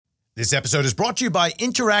This episode is brought to you by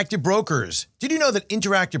Interactive Brokers. Did you know that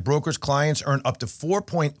Interactive Brokers clients earn up to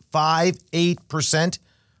 4.58%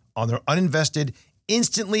 on their uninvested,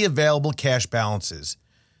 instantly available cash balances?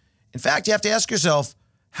 In fact, you have to ask yourself,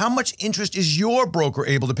 how much interest is your broker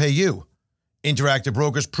able to pay you? Interactive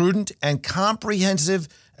Brokers' prudent and comprehensive,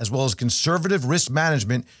 as well as conservative risk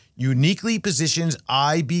management, uniquely positions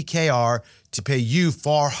IBKR to pay you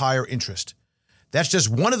far higher interest. That's just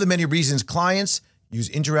one of the many reasons clients use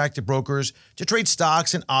Interactive Brokers to trade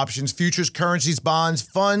stocks and options, futures, currencies, bonds,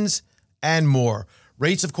 funds, and more.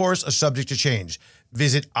 Rates, of course, are subject to change.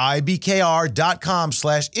 Visit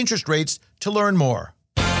ibkr.com/interest rates to learn more.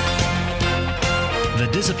 The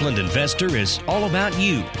Disciplined Investor is all about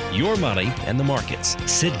you, your money, and the markets.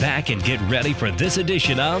 Sit back and get ready for this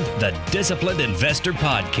edition of the Disciplined Investor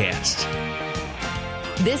Podcast.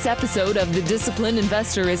 This episode of The Disciplined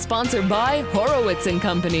Investor is sponsored by Horowitz &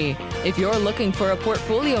 Company. If you're looking for a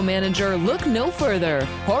portfolio manager, look no further.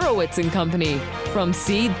 Horowitz & Company. From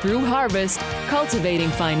seed through harvest,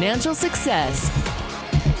 cultivating financial success.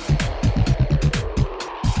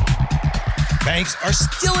 Banks are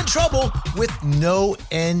still in trouble with no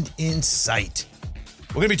end in sight.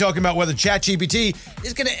 We're going to be talking about whether ChatGPT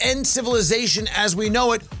is going to end civilization as we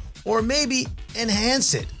know it, or maybe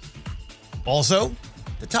enhance it. Also,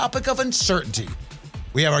 the topic of uncertainty.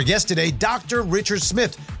 We have our guest today, Dr. Richard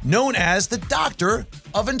Smith, known as the Doctor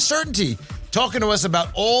of Uncertainty, talking to us about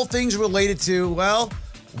all things related to, well,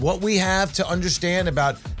 what we have to understand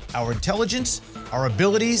about our intelligence, our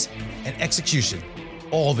abilities, and execution.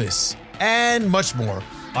 All this and much more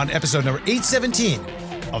on episode number 817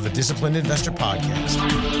 of the Disciplined Investor Podcast.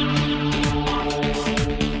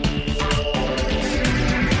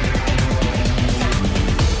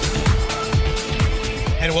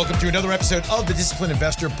 And welcome to another episode of the Disciplined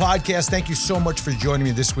Investor Podcast. Thank you so much for joining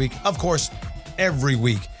me this week. Of course, every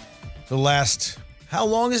week. The last, how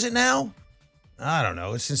long is it now? I don't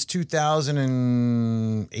know. It's since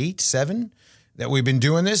 2008, 7 that we've been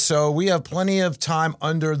doing this. So we have plenty of time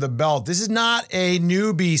under the belt. This is not a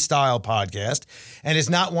newbie style podcast, and it's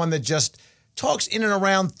not one that just talks in and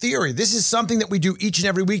around theory. This is something that we do each and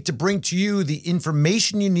every week to bring to you the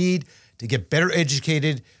information you need to get better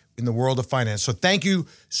educated in the world of finance. So thank you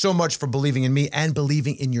so much for believing in me and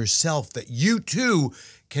believing in yourself that you too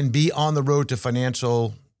can be on the road to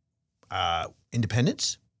financial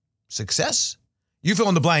independence, success. You fill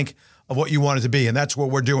in the blank of what you want it to be. And that's what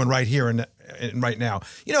we're doing right here and right now.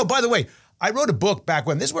 You know, by the way, I wrote a book back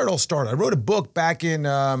when, this is where it all started. I wrote a book back in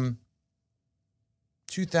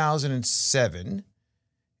 2007,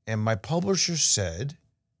 and my publisher said,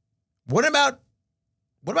 what about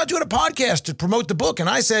doing a podcast to promote the book? And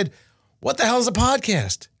I said, what the hell is a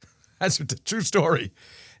podcast? That's a true story.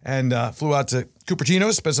 And flew out to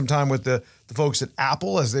Cupertino, spent some time with the folks at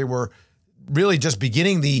Apple as they were really just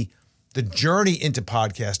beginning the journey into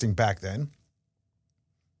podcasting back then,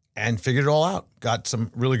 and figured it all out. Got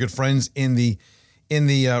some really good friends in the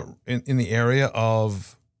area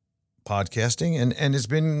of podcasting, and it's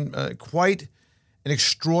been quite an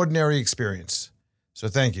extraordinary experience. So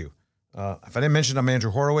thank you. If I didn't mention, I'm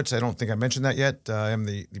Andrew Horowitz. I don't think I mentioned that yet. I am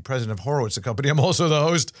the president of Horowitz & Company. I'm also the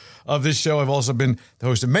host of this show. I've also been the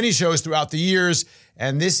host of many shows throughout the years.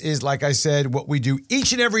 And this is, like I said, what we do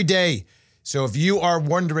each and every day. So if you are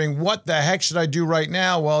wondering, what the heck should I do right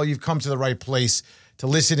now? Well, you've come to the right place to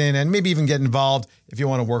listen in and maybe even get involved if you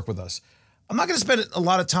want to work with us. I'm not going to spend a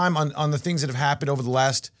lot of time on the things that have happened over the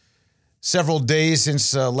last several days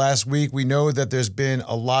since last week. We know that there's been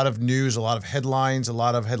a lot of news, a lot of headlines, a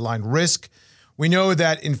lot of headline risk. We know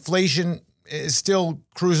that inflation is still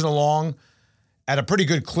cruising along at a pretty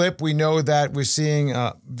good clip. We know that we're seeing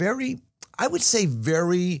very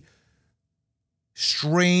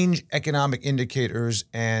strange economic indicators,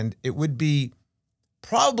 and it would be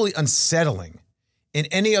probably unsettling in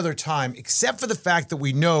any other time, except for the fact that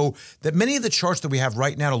we know that many of the charts that we have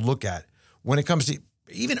right now to look at when it comes to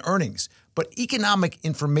even earnings, but economic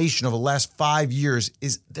information over the last 5 years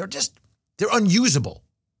they're unusable.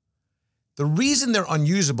 The reason they're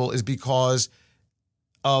unusable is because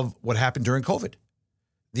of what happened during COVID.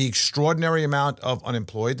 The extraordinary amount of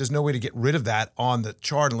unemployed. There's no way to get rid of that on the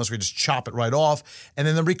chart unless we just chop it right off. And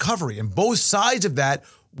then the recovery. And both sides of that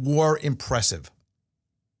were impressive.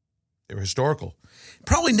 They were historical.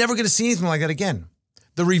 Probably never going to see anything like that again.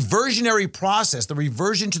 The reversionary process, the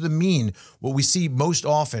reversion to the mean, what we see most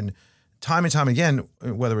often, time and time again,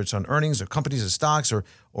 whether it's on earnings or companies or stocks or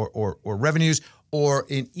revenues, or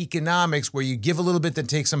in economics where you give a little bit, then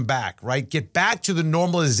take some back, right? Get back to the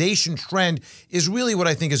normalization trend is really what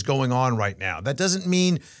I think is going on right now. That doesn't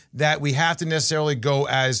mean that we have to necessarily go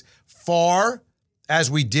as far as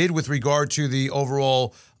we did with regard to the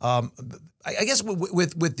overall, I guess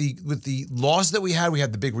with the loss that we had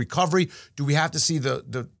the big recovery. Do we have to see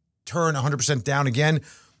the turn 100% down again?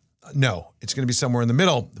 No, it's going to be somewhere in the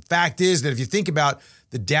middle. The fact is that if you think about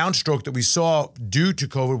the downstroke that we saw due to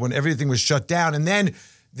COVID when everything was shut down, and then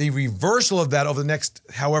the reversal of that over the next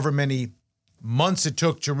however many months it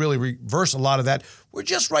took to really reverse a lot of that, we're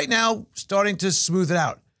just right now starting to smooth it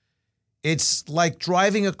out. It's like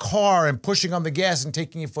driving a car and pushing on the gas and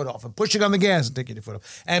taking your foot off, and pushing on the gas and taking your foot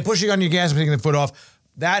off, and pushing on your gas and taking the foot off.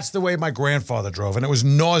 That's the way my grandfather drove, and it was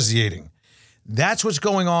nauseating. That's what's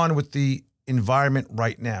going on with the environment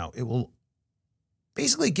right now. It will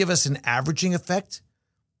basically give us an averaging effect.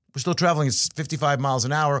 We're still traveling at 55 miles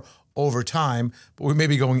an hour over time, but we may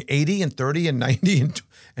be going 80 and 30 and 90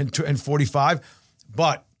 and 45.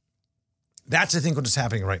 But that's, I think, what's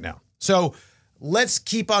happening right now. So let's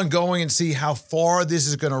keep on going and see how far this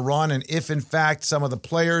is going to run, and if, in fact, some of the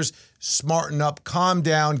players smarten up, calm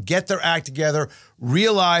down, get their act together,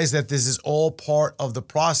 realize that this is all part of the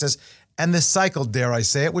process and the cycle, dare I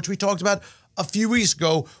say it, which we talked about a few weeks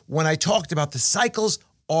ago when I talked about the cycles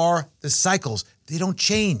are the cycles. They don't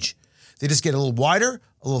change. They just get a little wider,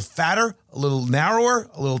 a little fatter, a little narrower,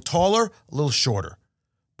 a little taller, a little shorter.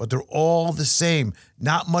 But they're all the same.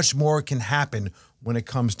 Not much more can happen when it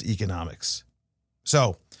comes to economics.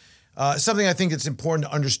 So something I think it's important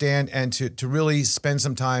to understand and to really spend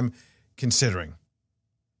some time considering.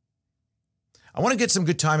 I want to get some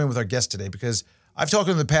good time in with our guest today because I've talked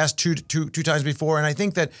to him the past two times before, and I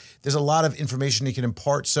think that there's a lot of information he can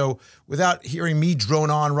impart. So without hearing me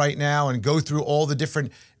drone on right now and go through all the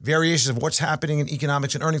different variations of what's happening in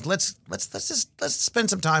economics and earnings, let's spend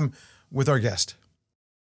some time with our guest.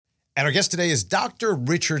 And our guest today is Dr.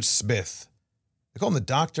 Richard Smith. They call him the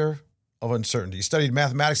Doctor of Uncertainty. He studied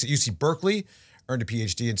mathematics at UC Berkeley, earned a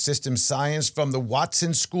PhD in systems science from the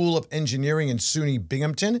Watson School of Engineering in SUNY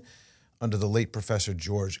Binghamton under the late Professor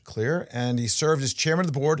George Clear, and he served as chairman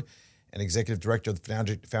of the board and executive director of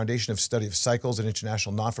the Foundation of Study of Cycles, an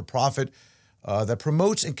international non-for-profit that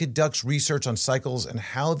promotes and conducts research on cycles and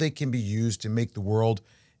how they can be used to make the world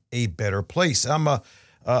a better place. I'm a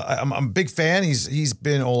big fan. He's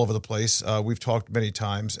been all over the place. We've talked many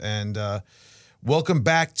times, and welcome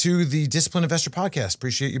back to the Disciplined Investor Podcast.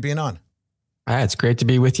 Appreciate you being on. It's great to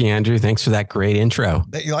be with you, Andrew. Thanks for that great intro.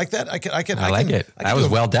 You like that? I like it. That was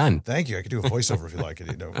well done. Thank you. I could do a voiceover if you like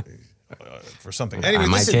it, for something. Anyway, I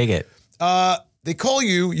might take it. They call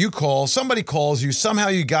you call, somebody calls you, somehow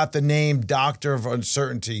you got the name Doctor of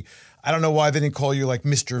Uncertainty. I don't know why they didn't call you like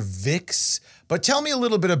Mr. Vix, but tell me a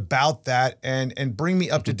little bit about that and bring me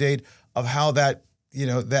up to date of how that,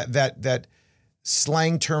 that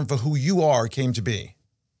slang term for who you are came to be.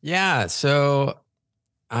 Yeah. So,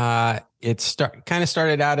 it kind of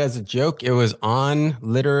started out as a joke. It was on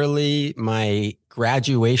literally my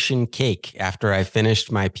graduation cake after I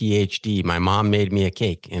finished my PhD. My mom made me a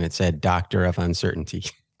cake and it said Doctor of Uncertainty.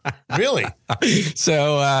 Really?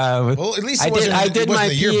 So, well, at least I did my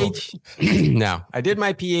PhD. No, I did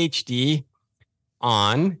my PhD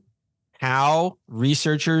on how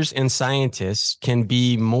researchers and scientists can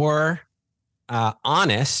be more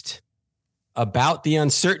honest about the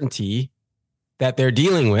uncertainty that they're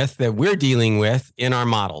dealing with, that we're dealing with in our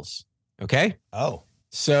models. Okay. Oh.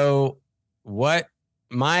 So what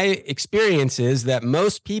my experience is that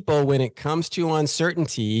most people, when it comes to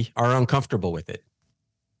uncertainty, are uncomfortable with it.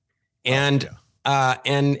 And,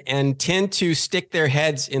 and tend to stick their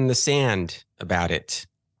heads in the sand about it.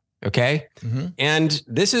 Okay. Mm-hmm. And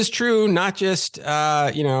this is true, not just, for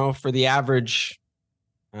the average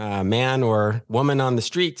man or woman on the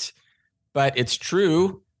streets, but it's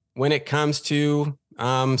true when it comes to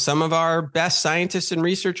some of our best scientists and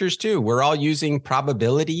researchers too. We're all using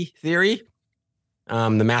probability theory, the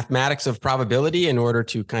mathematics of probability in order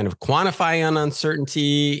to kind of quantify an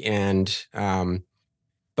uncertainty. And,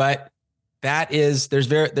 but that is,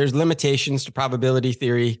 there's limitations to probability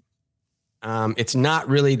theory. It's not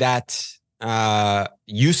really that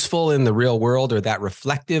useful in the real world or that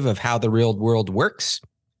reflective of how the real world works.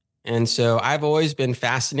 And so I've always been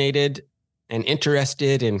fascinated and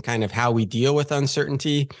interested in kind of how we deal with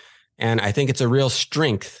uncertainty. And I think it's a real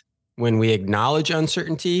strength when we acknowledge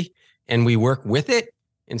uncertainty and we work with it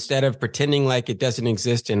instead of pretending like it doesn't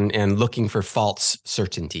exist and looking for false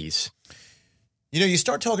certainties. You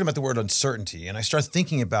start talking about the word uncertainty, and I start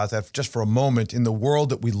thinking about that just for a moment in the world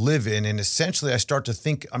that we live in. And essentially I start to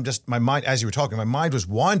think, my mind, as you were talking, my mind was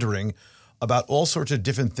wandering about all sorts of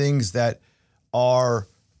different things that are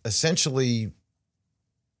essentially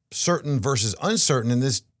certain versus uncertain. And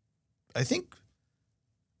this, I think,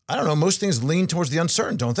 most things lean towards the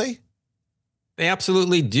uncertain, don't they? They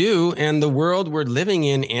absolutely do. And the world we're living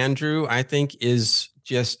in, Andrew, I think is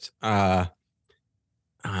just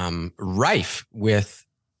rife with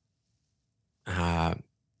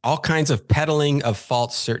all kinds of peddling of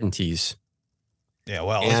false certainties. Yeah,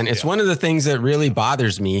 well, and it's one of the things that really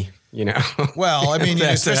bothers me, you know. Well, I mean,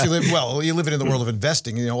 especially you live in the world of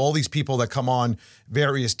investing. You know, all these people that come on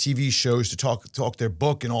various TV shows to talk their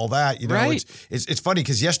book and all that. You know, right. It's funny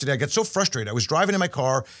because yesterday I got so frustrated. I was driving in my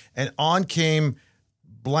car and on came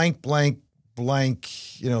blank, blank,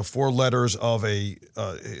 blank. You know, 4 letters of a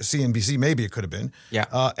CNBC. Maybe it could have been. Yeah.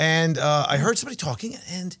 And I heard somebody talking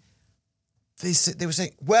and they were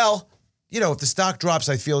saying, well, you know, if the stock drops,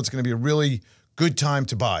 I feel it's going to be a really good time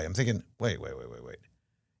to buy. I'm thinking, wait.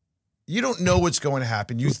 You don't know what's going to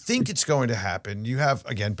happen. You think it's going to happen. You have,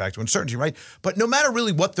 again, back to uncertainty, right? But no matter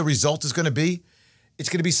really what the result is going to be, it's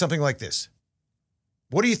going to be something like this.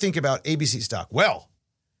 What do you think about ABC stock? Well,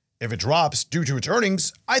 if it drops due to its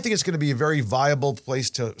earnings, I think it's going to be a very viable place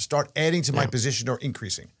to start adding to my position or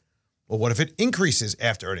increasing. Well, what if it increases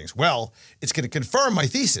after earnings? Well, it's going to confirm my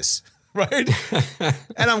thesis, right?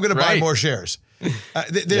 And I'm going to buy more shares.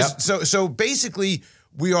 So basically,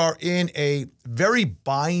 we are in a very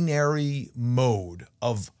binary mode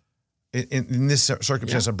of, in this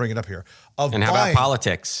circumstance, I'm bringing it up here. And how about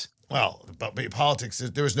politics? Well, about politics,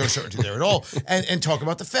 there was no certainty there at all. And talk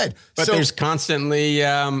about the Fed. But there's constantly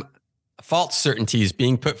false certainties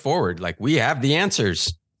being put forward. Like, we have the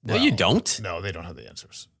answers. No, you don't. No, they don't have the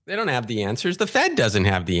answers. They don't have the answers. The Fed doesn't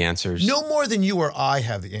have the answers. No more than you or I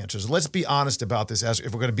have the answers. Let's be honest about this. As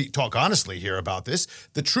if we're going to talk honestly here about this,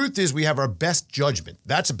 the truth is we have our best judgment.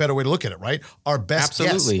 That's a better way to look at it, right? Our best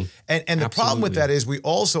Absolutely. guess. And the problem with that is we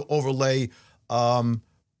also overlay. What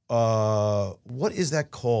is that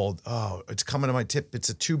called? Oh, it's coming to my tip.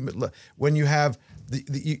 It's when you have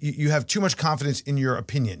you have too much confidence in your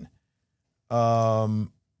opinion.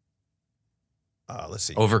 Let's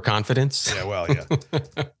see. Overconfidence? Yeah, well, yeah.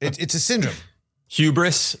 It's a syndrome.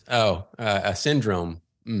 Hubris? Oh, a syndrome.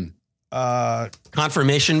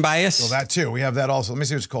 Confirmation bias? Well, that too. We have that also. Let me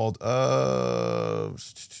see what it's called.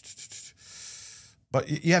 But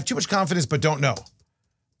you have too much confidence, but don't know.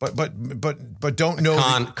 But don't know.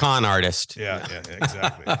 Con artist. Yeah,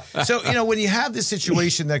 exactly. So, you know, when you have this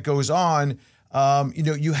situation that goes on, you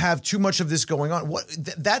know, you have too much of this going on.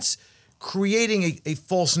 That's creating a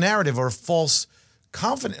false narrative or false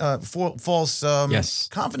confidence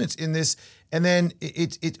in this, and then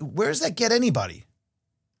where does that get anybody?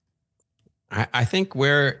 I think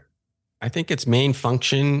its main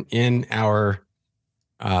function in our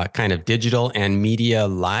kind of digital and media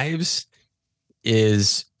lives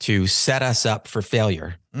is to set us up for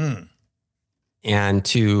failure, and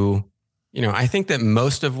to, you know, I think that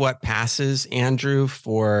most of what passes, Andrew,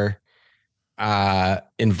 for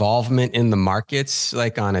involvement in the markets,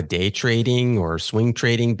 like on a day trading or swing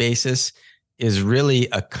trading basis, is really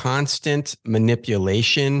a constant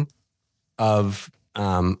manipulation of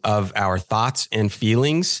our thoughts and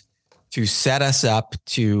feelings to set us up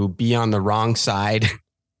to be on the wrong side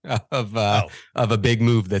of a big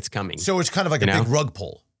move that's coming. So it's kind of like a big rug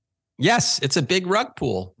pull. Yes, it's a big rug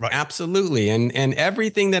pull. Right. Absolutely. And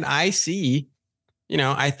everything that I see, you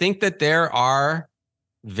know, I think that there are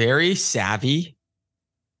very savvy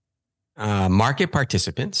market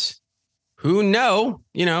participants who know,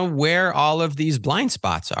 you know, where all of these blind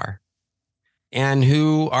spots are, and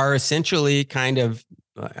who are essentially kind of,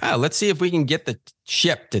 let's see if we can get the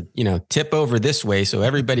ship to, you know, tip over this way, so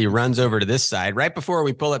everybody runs over to this side right before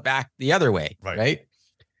we pull it back the other way, right?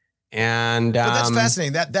 And but that's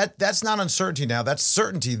fascinating. That's not uncertainty now. That's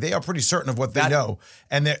certainty. They are pretty certain of what they know,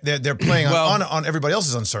 and they're playing on everybody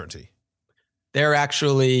else's uncertainty. They're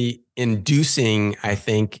actually inducing, I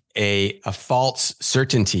think, a false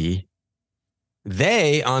certainty.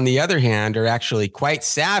 They, on the other hand, are actually quite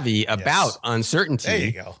savvy about uncertainty. There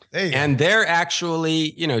you go. And they're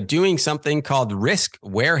actually, you know, doing something called risk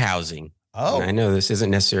warehousing. Oh, and I know this isn't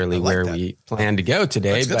necessarily where we plan to go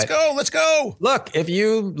today. Let's go. Look, if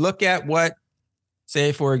you look at what,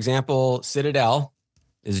 say, for example, Citadel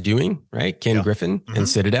is doing, right? Ken Griffin and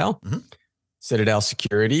Citadel, Citadel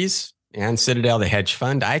Securities, and Citadel, the hedge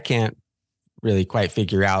fund. I can't really quite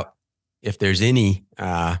figure out if there's any,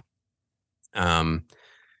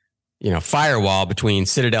 firewall between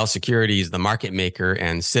Citadel Securities, the market maker,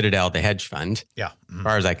 and Citadel, the hedge fund. Yeah. As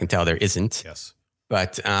far as I can tell, there isn't. Yes.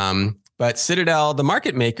 But Citadel, the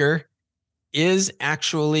market maker, is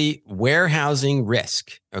actually warehousing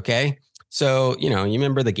risk. Okay. So, you know, you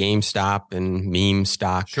remember the GameStop and meme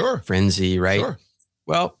stock frenzy, right? Sure.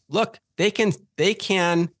 Well, look, they can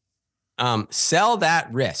sell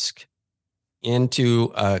that risk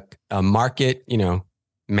into a market,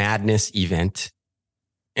 madness event,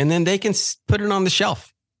 and then they can put it on the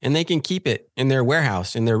shelf and they can keep it in their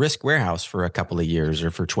warehouse, in their risk warehouse for a couple of years or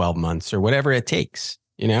for 12 months or whatever it takes,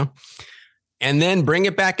 and then bring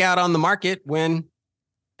it back out on the market when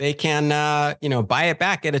they can, buy it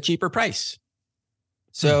back at a cheaper price.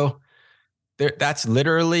 So that's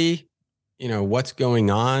literally, what's going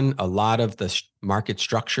on. A lot of the market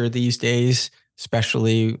structure these days,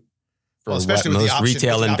 especially for what most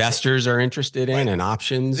retail investors are interested in, and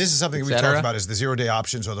options. This is something we talked about, is the 0-day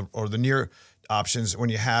options or the near options. When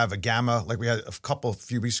you have a gamma, like we had a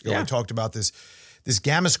few weeks ago, we talked about this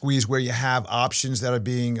gamma squeeze where you have options that are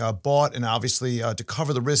being bought, and obviously to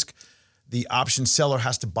cover the risk, the option seller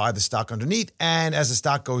has to buy the stock underneath. And as the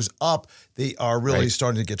stock goes up, they are really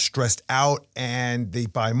starting to get stressed out, and they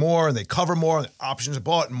buy more and they cover more, and the options are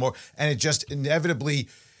bought and more, and it just inevitably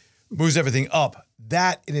moves everything up.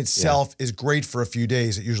 That in itself is great for a few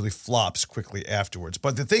days. It usually flops quickly afterwards.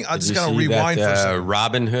 But the thing, I'm just going to rewind for a second.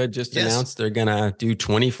 Robinhood just announced they're going to do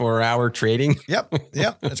 24-hour trading. Yep.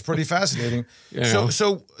 It's pretty fascinating.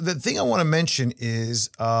 So the thing I want to mention is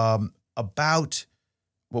about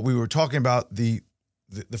what we were talking about, the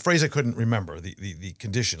phrase I couldn't remember, the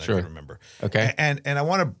condition I couldn't remember. Okay. And I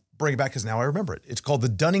want to bring it back because now I remember it. It's called the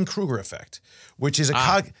Dunning-Kruger effect, which is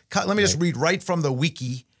let me just read right from the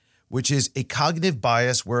wiki, which is a cognitive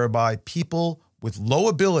bias whereby people with low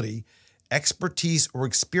ability, expertise, or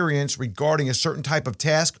experience regarding a certain type of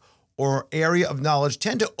task or area of knowledge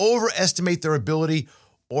tend to overestimate their ability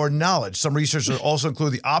or knowledge. Some researchers also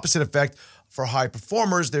include the opposite effect for high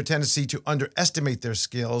performers, their tendency to underestimate their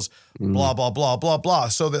skills, blah, blah, blah, blah, blah.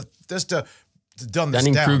 So that just to dumb this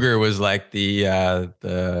down. Dunning-Kruger was like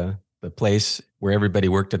the place where everybody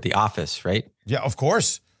worked at the office, right? Yeah, of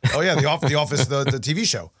course. Oh yeah, the office, the TV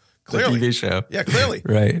show. Clearly. The TV show. Yeah, clearly.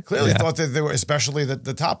 Right. Clearly thought that they were, especially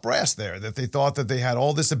the top brass there, that they thought that they had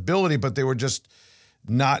all this ability, but they were just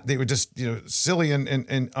not, they were just, silly and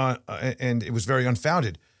it was very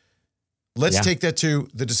unfounded. Let's take that to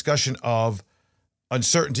the discussion of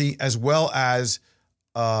uncertainty as well as,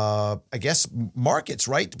 I guess, markets,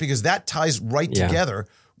 right? Because that ties right together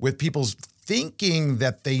with people's thinking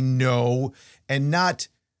that they know and not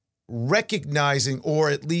recognizing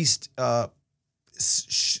or at least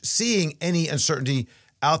seeing any uncertainty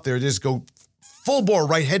out there. Just go full bore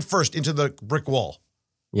right head first into the brick wall.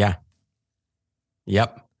 Yeah.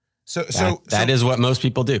 Yep. So that is what most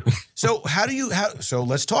people do. So so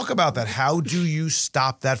let's talk about that. How do you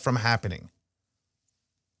stop that from happening?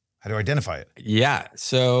 How do you identify it? Yeah.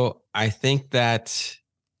 So I think that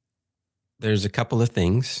there's a couple of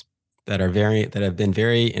things that have been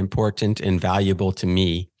very important and valuable to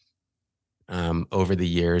me over the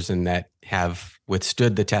years, and that have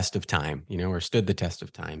withstood the test of time, or stood the test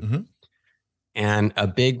of time. Mm-hmm. And a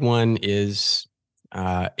big one is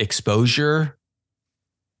exposure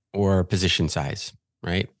or position size,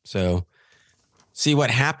 right? So see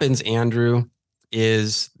what happens, Andrew,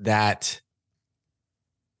 is that,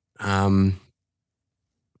 let's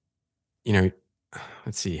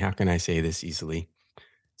see, how can I say this easily?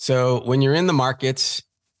 So when you're in the markets,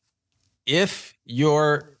 if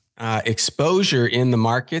your exposure in the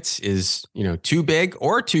markets is, too big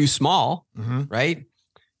or too small, right?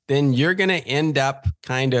 Then you're going to end up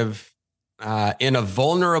kind of in a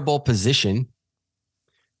vulnerable position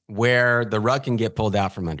where the rug can get pulled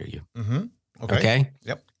out from under you. Mm-hmm. Okay.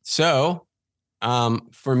 Yep. So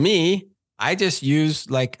for me, I just use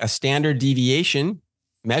like a standard deviation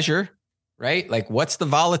measure, right? Like what's the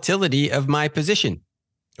volatility of my position?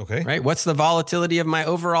 Okay. Right. What's the volatility of my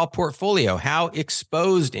overall portfolio? How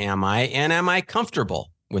exposed am I? And am I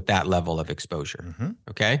comfortable with that level of exposure? Mm-hmm.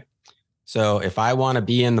 Okay. So if I want to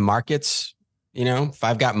be in the markets, if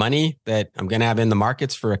I've got money that I'm going to have in the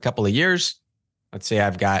markets for a couple of years, let's say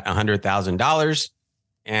I've got $100,000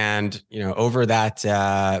 and, over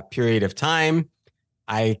that period of time,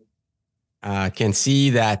 I can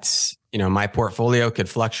see that, my portfolio could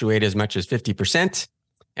fluctuate as much as 50%.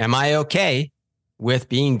 Am I okay with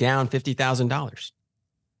being down $50,000?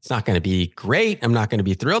 It's not going to be great. I'm not going to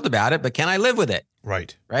be thrilled about it, but can I live with it?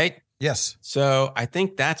 Right. Right. Yes. So I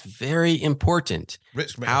think that's very important.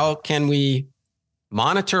 How can we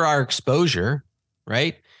monitor our exposure?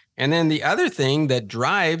 Right. And then the other thing that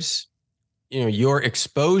drives, your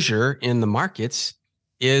exposure in the markets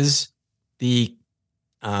is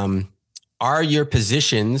are your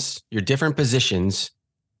positions, your different positions,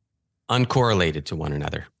 uncorrelated to one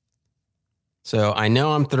another? So I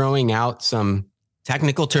know I'm throwing out some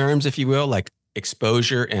technical terms, if you will, like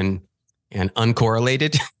exposure and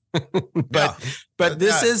uncorrelated, but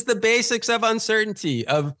this is the basics of uncertainty,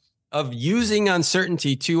 of of using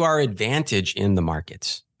uncertainty to our advantage in the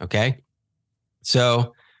markets. Okay.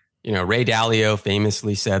 So, Ray Dalio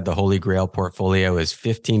famously said the Holy Grail portfolio is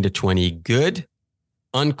 15 to 20 good,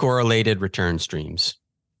 uncorrelated return streams.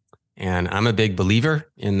 And I'm a big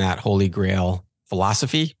believer in that Holy Grail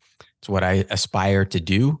philosophy. It's what I aspire to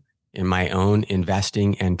do in my own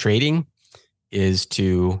investing and trading, is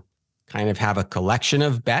to kind of have a collection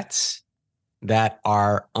of bets that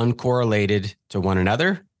are uncorrelated to one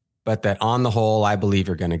another, but that on the whole, I believe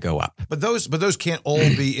are going to go up. But those can't all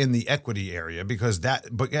be in the equity area, because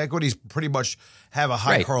but equities pretty much have a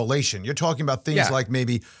high correlation. You're talking about things like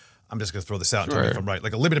maybe, I'm just going to throw this out and tell me if I'm right,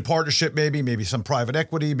 like a limited partnership, maybe some private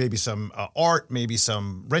equity, maybe some art, maybe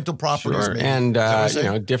some rental properties. Sure. And,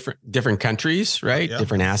 different countries, right? Yeah.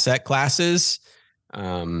 Different asset classes.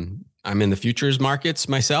 I'm in the futures markets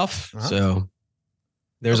myself. Uh-huh. So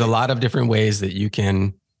there's a lot of different ways that you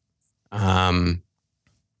can,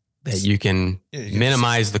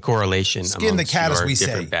 minimize the correlation. Skin the cat, as we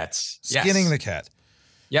say. Bets. Skinning the cat.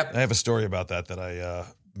 Yep. I have a story about that I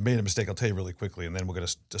made a mistake. I'll tell you really quickly, and then we're going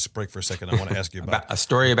to just break for a second. I want to ask you about a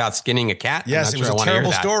story about skinning a cat. Yes, it was a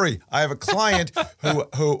terrible story. I have a client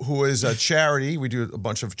who is a charity. We do a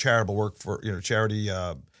bunch of charitable work for charity.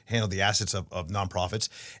 Handle the assets of nonprofits.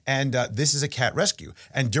 And this is a cat rescue.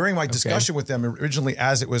 And during my discussion with them, originally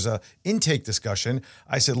as it was a intake discussion,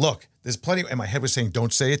 I said, look, there's plenty, and my head was saying,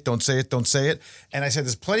 don't say it, don't say it, don't say it. And I said,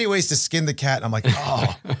 there's plenty of ways to skin the cat. And I'm like,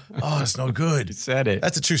 oh, it's no good. You said it.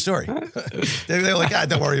 That's a true story. They're like,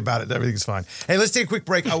 don't worry about it. Everything's fine. Hey, let's take a quick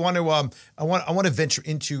break. I want to venture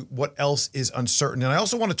into what else is uncertain. And I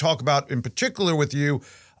also want to talk about, in particular with you,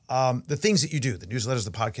 the things that you do, the newsletters,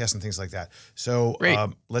 the podcasts, and things like that. So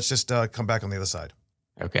let's just come back on the other side.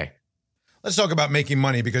 Okay. Let's talk about making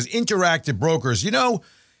money, because Interactive Brokers, you know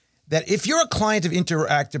that if you're a client of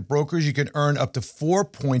Interactive Brokers, you can earn up to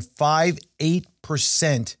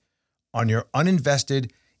 4.58% on your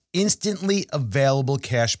uninvested, instantly available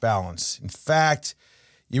cash balance. In fact,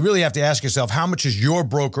 you really have to ask yourself, how much is your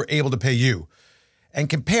broker able to pay you? And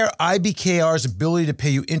compare IBKR's ability to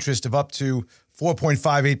pay you interest of up to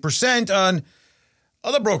 4.58% on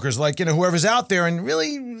other brokers, like, whoever's out there, and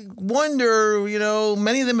really wonder,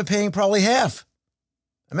 many of them are paying probably half.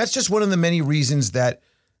 And that's just one of the many reasons that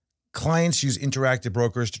clients use Interactive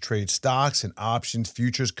Brokers to trade stocks and options,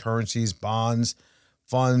 futures, currencies, bonds,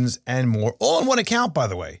 funds, and more, all in one account, by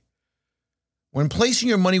the way. When placing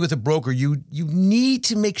your money with a broker, you need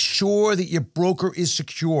to make sure that your broker is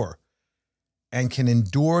secure and can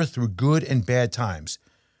endure through good and bad times.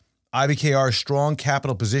 IBKR's strong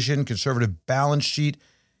capital position, conservative balance sheet,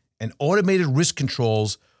 and automated risk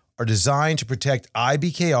controls are designed to protect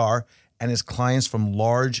IBKR and its clients from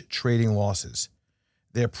large trading losses.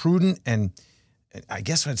 They're prudent and I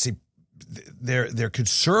guess I'd say their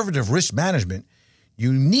conservative risk management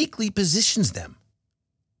uniquely positions them.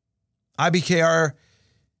 IBKR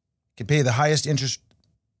can pay the highest interest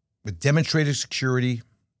with demonstrated security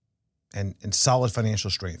and solid financial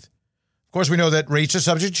strength. Of course, we know that rates are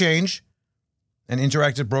subject to change, and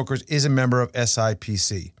Interactive Brokers is a member of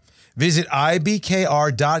SIPC. Visit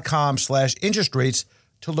ibkr.com/interest rates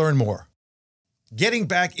to learn more. Getting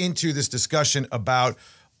back into this discussion about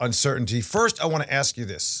uncertainty, first I want to ask you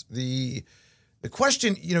this: the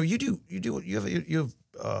question, you have a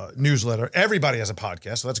newsletter. Everybody has a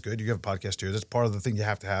podcast, so that's good. You have a podcast here. That's part of the thing you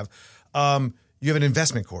have to have. You have an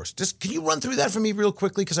investment course. Can you run through that for me real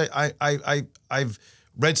quickly? Because I've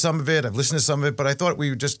read some of it, I've listened to some of it, but I thought we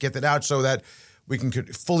would just get that out so that we can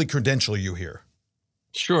fully credential you here.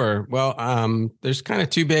 Sure. Well, there's kind of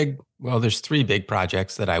there's three big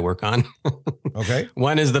projects that I work on. Okay.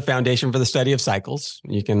 One is the Foundation for the Study of Cycles.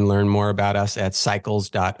 You can learn more about us at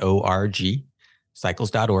cycles.org,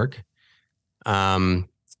 cycles.org.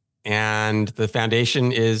 And the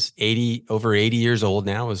foundation is over 80 years old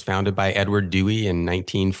now. It was founded by Edward Dewey in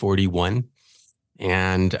 1941.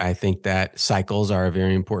 And I think that cycles are a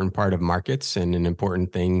very important part of markets and an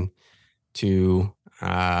important thing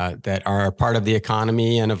that are a part of the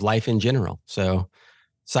economy and of life in general. So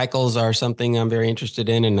cycles are something I'm very interested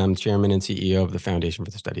in, and I'm chairman and CEO of the Foundation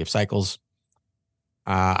for the Study of Cycles.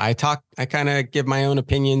 I kind of give my own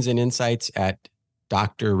opinions and insights at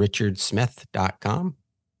drrichardsmith.com.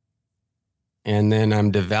 And then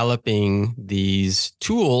I'm developing these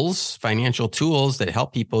tools, financial tools that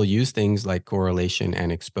help people use things like correlation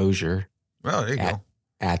and exposure. Oh, there you go.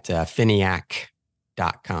 At Finiac.com.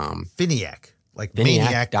 Finiac, like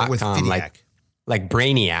Maniac, but with Finiac. like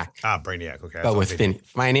Brainiac. Brainiac. Okay. But with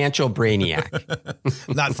financial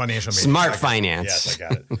Brainiac. Not financial. Smart finance. Yes, I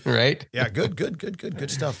got it. Right? Yeah, good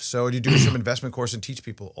stuff. So you do some investment course and teach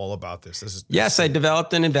people all about this. Yes, I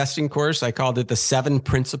developed an investing course. I called it the 7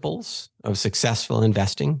 Principles of Successful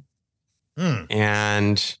Investing.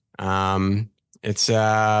 And it's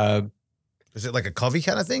is it like a Covey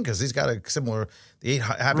kind of thing? Because he's got a similar, the 8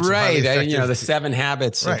 habits of right. highly effective. The 7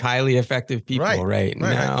 habits of highly effective people. Right.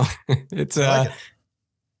 No, it's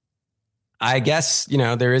I guess,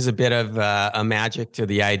 there is a bit of a magic to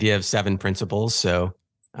the idea of 7 principles. So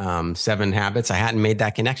 7 habits. I hadn't made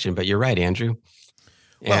that connection, but you're right, Andrew.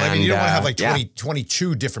 Well, you don't want to have like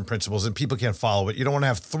 22 different principles and people can't follow it. You don't want to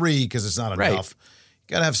have 3 because it's not enough.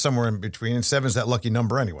 You got to have somewhere in between. And 7 is that lucky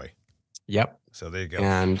number anyway. Yep. So there you go.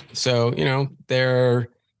 And so, they're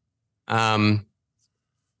tried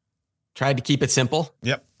to keep it simple.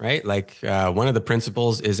 Yep. Right. Like one of the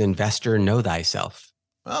principles is investor know thyself.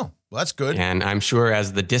 Oh, well, that's good. And I'm sure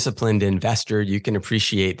as the disciplined investor, you can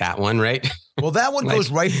appreciate that one, right? Well, that one goes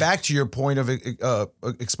right back to your point of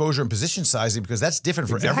exposure and position sizing, because that's different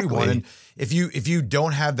for everyone. And if you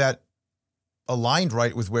don't have that aligned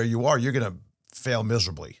right with where you are, you're going to fail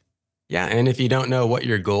miserably. Yeah. And if you don't know what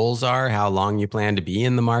your goals are, how long you plan to be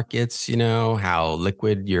in the markets, how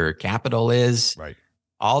liquid your capital is. Right.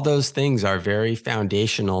 All those things are very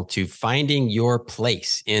foundational to finding your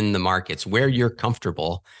place in the markets, where you're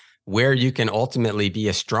comfortable, where you can ultimately be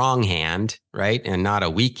a strong hand, right? And not a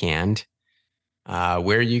weak hand,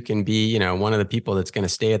 where you can be, one of the people that's going to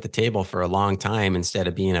stay at the table for a long time instead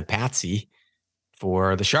of being a patsy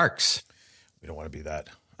for the sharks. We don't want to be that.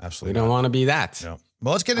 Absolutely. We don't want to be that. No.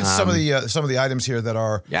 Well, let's get into some of the items here that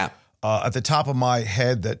are at the top of my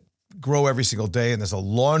head that grow every single day, and there's a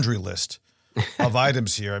laundry list of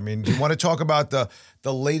items here. I mean, do you want to talk about the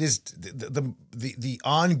latest, the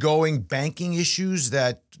ongoing banking issues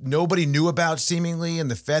that nobody knew about seemingly, and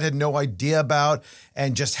the Fed had no idea about,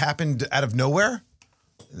 and just happened out of nowhere,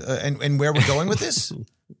 and where we're going with this?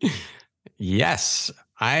 Yes,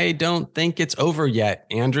 I don't think it's over yet,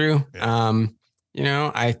 Andrew.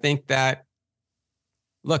 Yeah. I think that.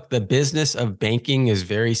 Look, the business of banking is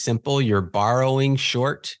very simple. You're borrowing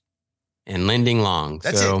short and lending long.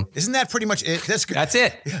 That's it. Isn't that pretty much it? That's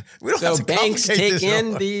it. Yeah, we don't have to banks take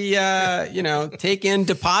in take in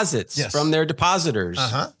deposits from their depositors.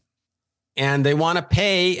 And they want to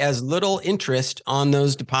pay as little interest on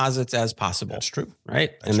those deposits as possible. That's true.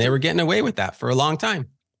 Right. And they were getting away with that for a long time.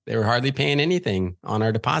 They were hardly paying anything on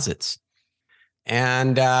our deposits.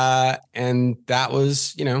 And that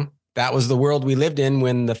was, that was the world we lived in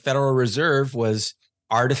when the Federal Reserve was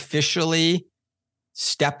artificially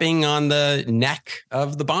stepping on the neck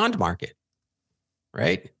of the bond market,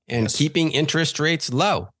 right? And keeping interest rates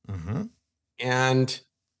low. Mm-hmm. And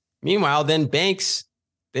meanwhile, then banks,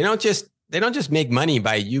 they don't just make money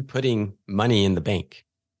by you putting money in the bank,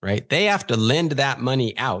 right? They have to lend that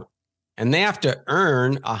money out, and they have to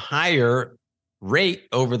earn a higher rate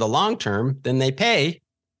over the long term than they pay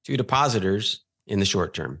to depositors in the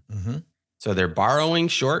short term. Mm-hmm. So they're borrowing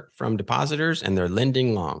short from depositors and they're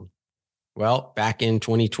lending long. Well, back in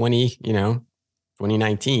 2020,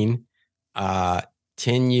 2019,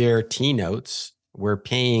 10-year T-notes were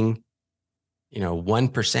paying,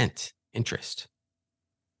 1% interest.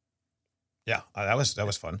 Yeah, that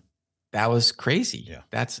was fun. That was crazy. Yeah.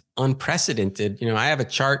 That's unprecedented. I have a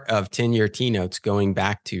chart of 10-year T-notes going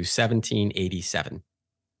back to 1787.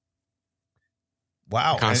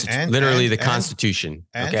 Wow. The Constitution.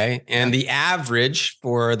 Okay. And the average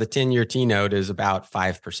for the 10-year T-note is about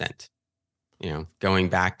 5%, going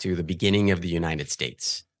back to the beginning of the United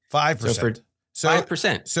States. 5%. So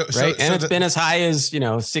 5%. And it's been as high as,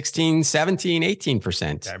 16, 17,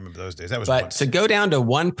 18%. I remember those days. That was But to go down to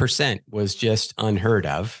 1% was just unheard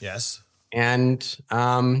of. Yes. And,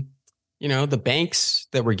 the banks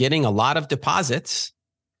that were getting a lot of deposits,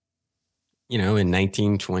 in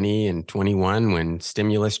 1920 and 21, when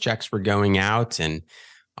stimulus checks were going out and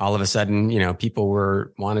all of a sudden, people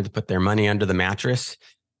wanted to put their money under the mattress.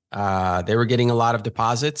 They were getting a lot of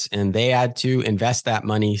deposits and they had to invest that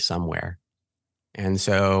money somewhere. And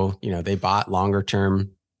so, they bought longer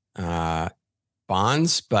term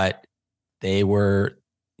bonds, but they were,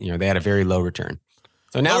 they had a very low return.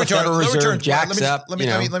 So now the Federal Reserve jacks up. Let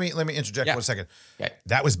me interject 1 second. Okay.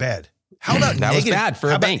 That was bad. How about that negative? Was bad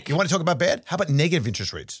for a bank. You want to talk about bad? How about negative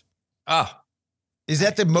interest rates? Is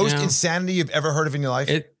that the most insanity you've ever heard of in your life?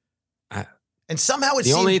 And somehow it's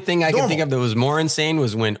the only thing I can think of that was more insane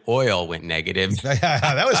was when oil went negative.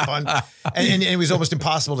 That was fun, and it was almost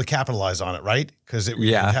impossible to capitalize on it, right? Because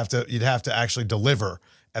you'd have to actually deliver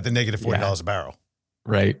at the negative $40 a barrel.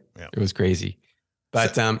 Right. Yeah. It was crazy.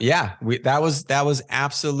 But that was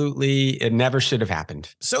absolutely, it never should have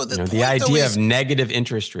happened. So the idea of negative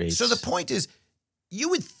interest rates. So the point is, you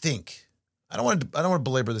would think, I don't want to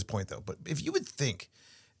belabor this point though, but if you would think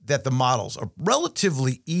that the models are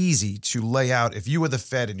relatively easy to lay out, if you were the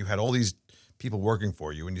Fed and you had all these people working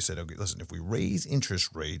for you and you said, okay, listen, if we raise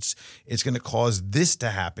interest rates, it's going to cause this to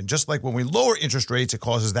happen. Just like when we lower interest rates, it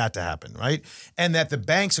causes that to happen, right? And that the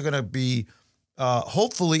banks are going to be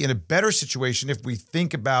hopefully in a better situation if we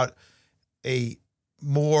think about a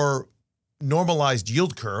more normalized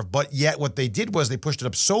yield curve. But yet what they did was they pushed it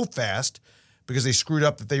up so fast because they screwed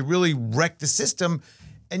up that they really wrecked the system.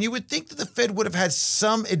 And you would think that the Fed would have had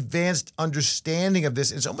some advanced understanding of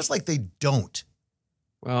this. It's almost like they don't.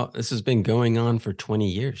 Well, this has been going on for 20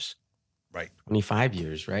 years. Right. 25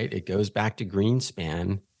 years, right? It goes back to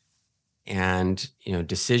Greenspan and,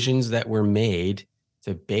 decisions that were made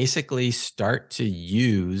to basically start to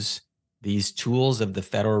use these tools of the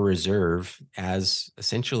Federal Reserve as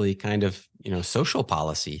essentially kind of, social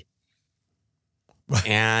policy.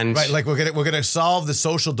 And right, like we're gonna solve the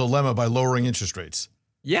social dilemma by lowering interest rates.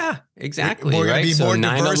 Yeah, exactly. We're right. Be so more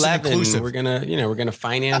diverse 9/11, and inclusive. we're gonna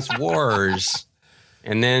finance wars.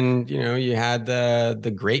 And then, you had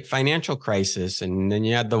the great financial crisis, and then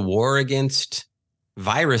you had the war against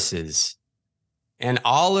viruses. And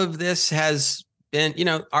all of this has been,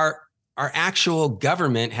 our actual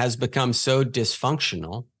government has become so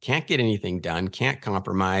dysfunctional, can't get anything done, can't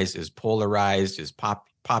compromise, is polarized, is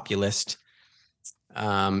populist.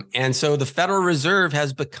 And so the Federal Reserve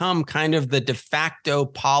has become kind of the de facto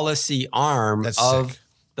policy arm of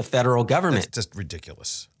the federal government. That's just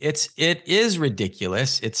ridiculous. It is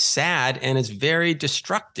ridiculous. It's sad, and it's very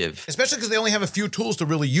destructive. Especially because they only have a few tools to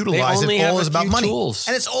really utilize. It all is about money. Tools.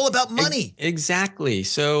 And it's all about money. Exactly.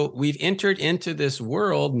 So we've entered into this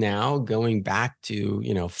world now, going back to,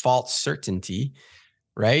 false certainty,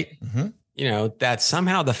 right? Mm-hmm. That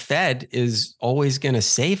somehow the Fed is always going to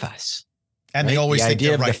save us. And right? they always think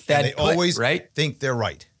they're right. The Fed they always think they're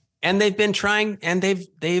right. And they've been trying, and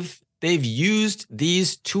they've used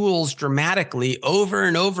these tools dramatically over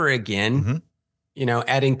and over again,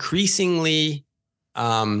 at increasingly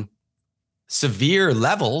severe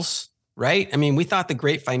levels, right? I mean, we thought the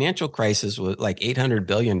great financial crisis was like $800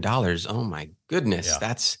 billion. Oh my goodness,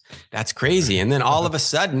 yeah. That's crazy. And then all of a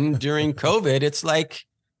sudden during COVID, it's like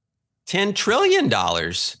 $10 trillion.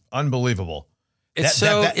 Unbelievable.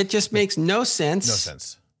 It just makes no sense. No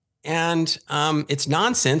sense. And it's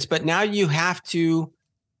nonsense, but now you have to,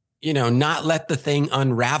 not let the thing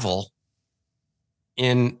unravel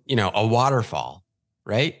in, a waterfall,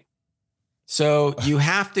 right? So you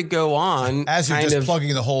have to go on as you're just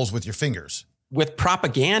plugging the holes with your fingers with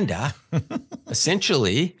propaganda,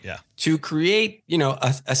 essentially, to create,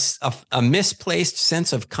 a misplaced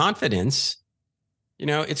sense of confidence.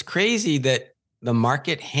 It's crazy that the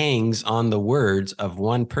market hangs on the words of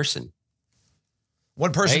one person.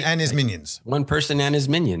 One person right? and his minions. One person and his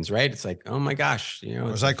minions, right? It's like, oh my gosh,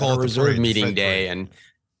 as I call it, Reserve parade, meeting day, and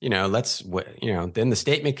then the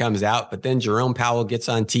statement comes out, but then Jerome Powell gets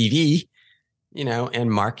on TV,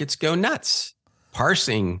 and markets go nuts,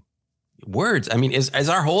 parsing words. I mean, is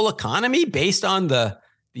our whole economy based on the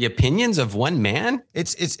opinions of one man?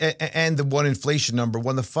 It's and the one inflation number.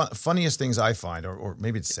 One of the funniest things I find, or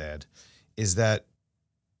maybe it's sad, is that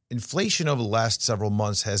inflation over the last several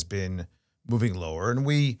months has been moving lower, and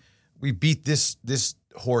we beat this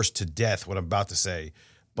horse to death, what I'm about to say.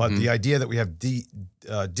 But the idea that we have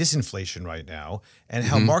disinflation right now, and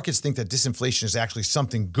how markets think that disinflation is actually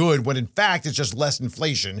something good, when in fact it's just less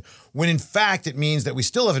inflation, when in fact it means that we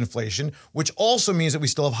still have inflation, which also means that we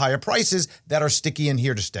still have higher prices that are sticky and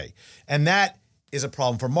here to stay. And that is a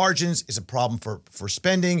problem for margins, it's a problem for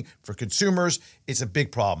spending, for consumers. It's a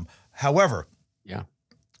big problem. However,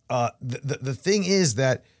 the thing is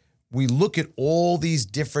that we look at all these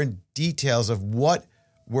different details of what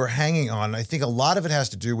we're hanging on. I think a lot of it has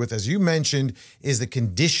to do with, as you mentioned, is the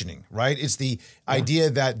conditioning, right? It's the idea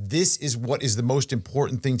that this is what is the most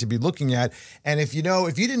important thing to be looking at. And if you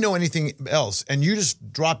didn't know anything else and you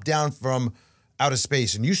just dropped down from outer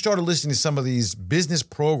space and you started listening to some of these business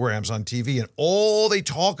programs on TV, and all they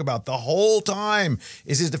talk about the whole time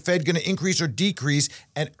is the Fed going to increase or decrease,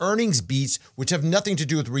 and earnings beats, which have nothing to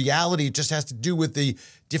do with reality. It just has to do with the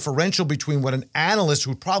differential between what an analyst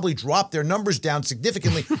who probably dropped their numbers down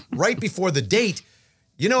significantly right before the date.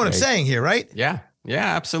 You know what I'm saying here, right? Yeah.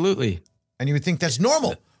 Yeah, absolutely. And you would think that's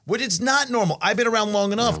normal. But it's not normal. I've been around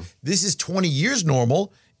long enough. No. This is 20 years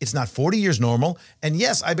normal. It's not 40 years normal. And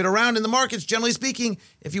yes, I've been around in the markets, generally speaking.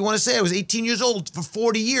 If you want to say I was 18 years old for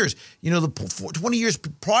 40 years, the 20 years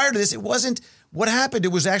prior to this, it wasn't what happened,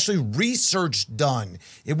 it was actually research done.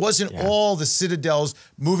 It wasn't all the citadels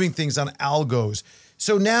moving things on algos.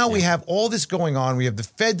 So now we have all this going on. We have the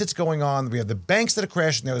Fed that's going on. We have the banks that are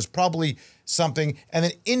crashing. There's probably something. And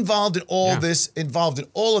then involved in all of this,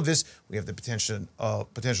 we have the potential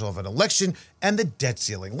of an election and the debt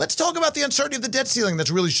ceiling. Let's talk about the uncertainty of the debt ceiling that's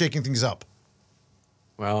really shaking things up.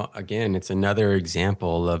 Well, again, it's another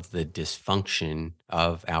example of the dysfunction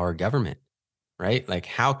of our government, right? Like,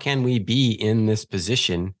 how can we be in this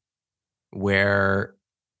position where,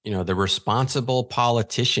 the responsible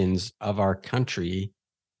politicians of our country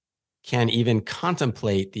can even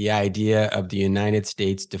contemplate the idea of the United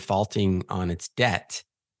States defaulting on its debt?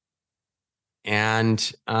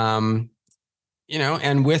 And, and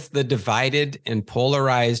with the divided and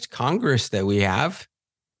polarized Congress that we have,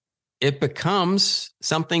 it becomes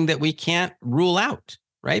something that we can't rule out,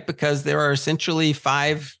 right? Because there are essentially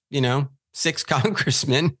 6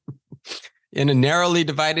 congressmen in a narrowly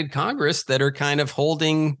divided Congress that are kind of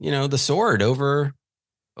holding, the sword over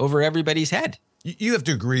everybody's head. You have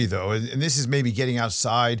to agree, though, and this is maybe getting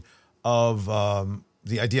outside of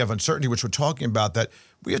the idea of uncertainty, which we're talking about, that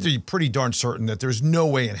we have to be pretty darn certain that there's no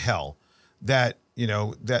way in hell that,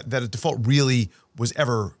 that a default really was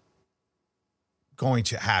ever going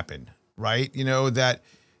to happen, right? That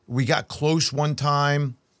we got close one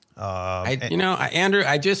time. Andrew,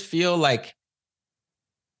 I just feel like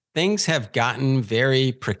things have gotten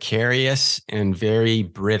very precarious and very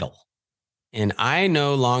brittle. And I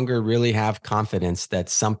no longer really have confidence that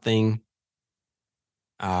something,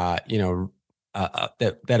 that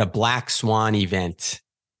a black swan event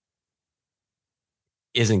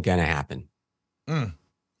isn't going to happen.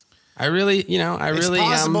 I really,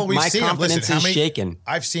 my confidence is shaken.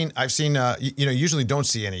 I've seen, usually don't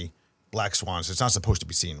see any black swans. It's not supposed to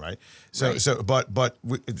be seen, right? But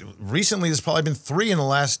recently there's probably been 3 in the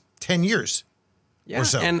last 10 years or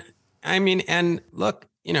so. And look,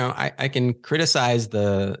 I can criticize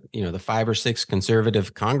the 5 or 6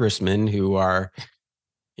 conservative congressmen who are,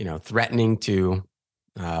 threatening to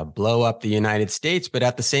blow up the United States, but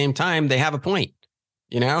at the same time, they have a point.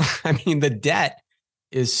 The debt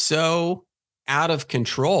is so out of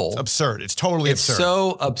control. It's absurd. It's totally absurd. It's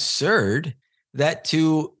so absurd that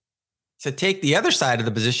to take the other side of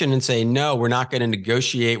the position and say, no, we're not going to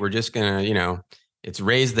negotiate. We're just going to, it's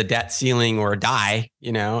raise the debt ceiling or die,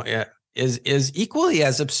 is equally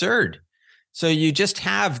as absurd. So you just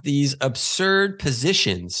have these absurd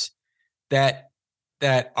positions that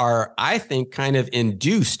are, I think, kind of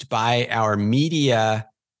induced by our media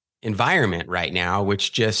environment right now,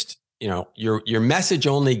 which just, your message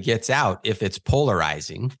only gets out if it's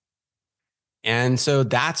polarizing. And so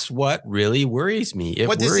that's what really worries me. It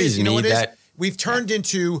worries me that we've turned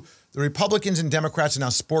into the Republicans and Democrats are now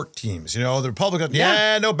sport teams. The Republicans,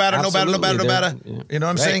 no batter. You know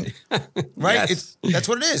what I'm saying? Right? Yes. That's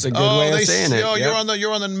what it is. It's a good way of saying it.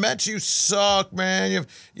 You're on the Mets. You suck, man.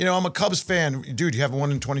 I'm a Cubs fan, dude. You haven't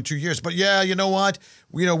won in 22 years. But you know what?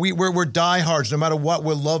 We're diehards. No matter what,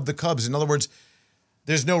 we'll love the Cubs. In other words,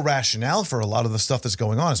 there's no rationale for a lot of the stuff that's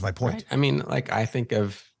going on. Is my point. Right? I think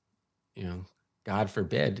of, God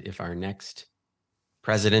forbid, if our next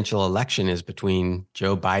presidential election is between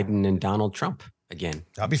Joe Biden and Donald Trump again.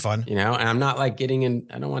 That'd be fun. And I'm not I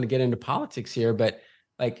don't want to get into politics here, but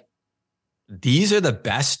these are the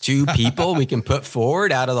best 2 people we can put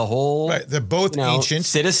forward out of the whole, right. They're both ancient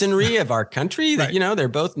citizenry of our country. Right. That, they're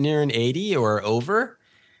both near an 80 or over.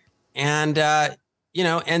 And,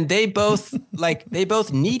 and they both they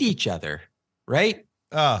both need each other. Right.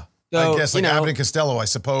 I guess Abbott and Costello, I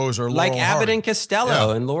suppose, or Laurel and Abbott Hardy. and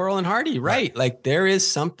Costello and Laurel and Hardy, right? There is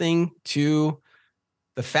something to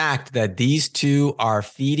the fact that these 2 are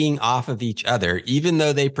feeding off of each other, even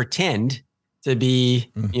though they pretend to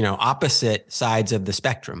be, opposite sides of the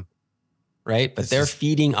spectrum, right? But they're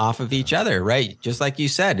feeding off of each other, right? Just like you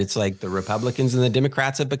said, it's like the Republicans and the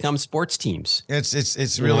Democrats have become sports teams. It's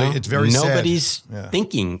really, it's very nobody's sad.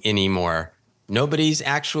 thinking anymore. Nobody's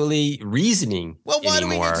actually reasoning. Well, why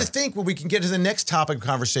anymore. do we need to think? When we can get to the next topic of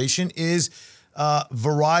conversation is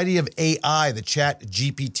variety of AI, the chat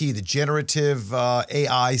GPT, the generative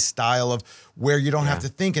AI style of where you don't have to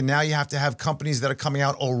think. And now you have to have companies that are coming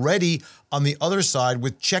out already on the other side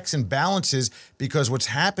with checks and balances, because what's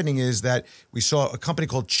happening is that we saw a company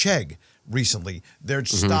called Chegg recently. Their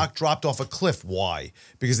stock dropped off a cliff. Why?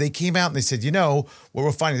 Because they came out and they said, what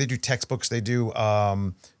we're finding, they do textbooks, they do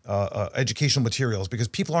educational materials, because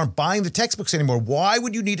people aren't buying the textbooks anymore. Why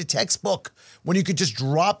would you need a textbook when you could just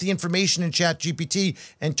drop the information in Chat GPT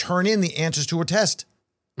and turn in the answers to a test?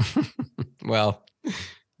 Well,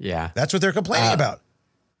 yeah. That's what they're complaining about.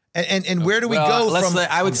 And where do we go from?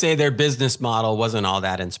 I would say their business model wasn't all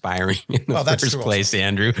that inspiring in the first place, also.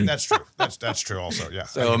 Andrew. That's true. That's true also. Yeah.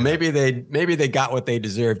 So maybe they got what they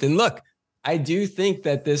deserved. And look, I do think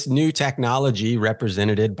that this new technology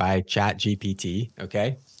represented by ChatGPT,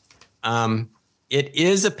 okay, it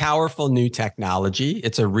is a powerful new technology.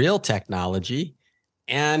 It's a real technology,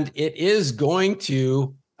 and it is going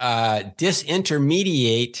to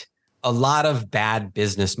disintermediate a lot of bad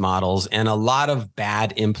business models and a lot of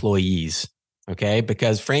bad employees. Okay.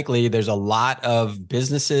 Because frankly, there's a lot of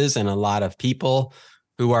businesses and a lot of people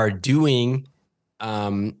who are doing,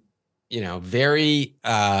 very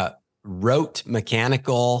rote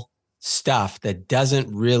mechanical stuff that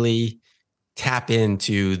doesn't really tap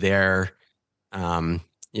into their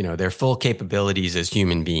full capabilities as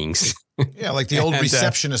human beings. Yeah, like the old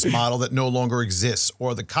receptionist model that no longer exists,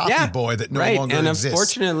 or the copy boy that no longer exists. And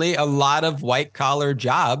unfortunately, a lot of white collar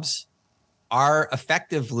jobs are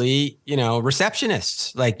effectively,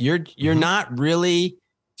 receptionists. Like you're not really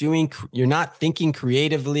you're not thinking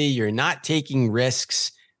creatively. You're not taking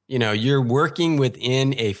risks. You're working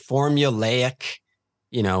within a formulaic,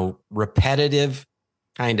 repetitive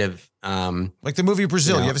kind of, like the movie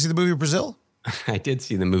Brazil. You ever see the movie Brazil? I did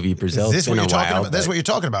see the movie Brazil. Is this what you're talking about? That's what you're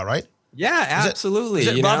talking about, right? Yeah, absolutely. Is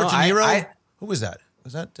it Robert De Niro? Who was that?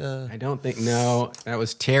 Was that? I don't think. No, that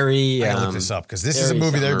was Terry. I gotta look this up because this is a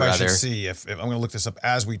movie that everybody should see. If I'm going to look this up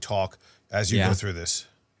as we talk, as you go through this.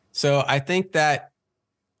 So I think that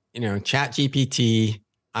ChatGPT.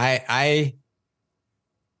 I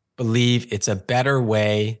believe it's a better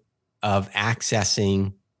way of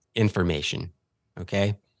accessing information.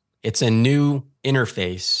 Okay, it's a new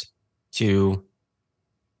interface to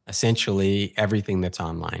essentially everything that's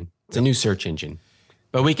online. It's a new search engine,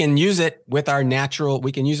 but we can use it with natural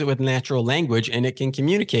language, and it can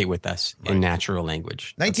communicate with us in natural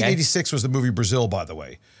language. 1986 was the movie Brazil, by the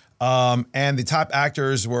way. And the top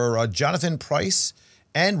actors were Jonathan Pryce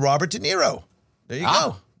and Robert De Niro. There you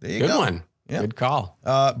go. There you go. Good one. Yeah. Good call.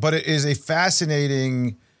 But it is a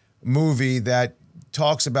fascinating movie that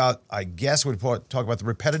talks about, I guess, would talk about the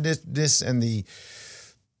repetitiveness and the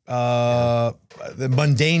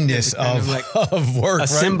mundaneness of work,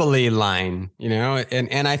 assembly line,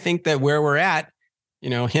 and I think that where we're at,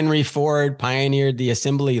 Henry Ford pioneered the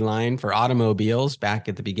assembly line for automobiles back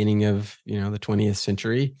at the beginning of, the 20th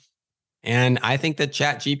century. And I think that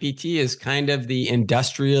ChatGPT is kind of the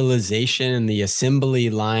industrialization and the assembly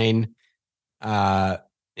line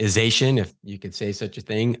ization, if you could say such a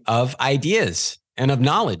thing, of ideas and of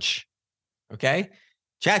knowledge. Okay.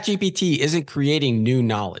 ChatGPT isn't creating new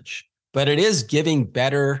knowledge, but it is giving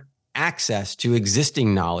better access to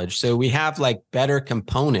existing knowledge. So we have better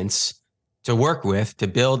components to work with to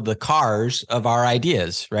build the cars of our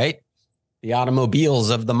ideas, right? The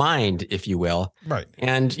automobiles of the mind, if you will. Right.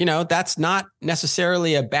 And, that's not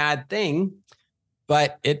necessarily a bad thing,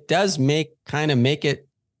 but it does make it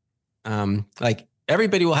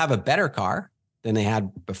everybody will have a better car than they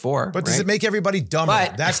had before. But does it make everybody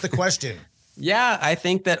dumber? That's the question. Yeah, I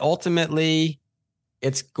think that ultimately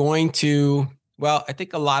it's going to, I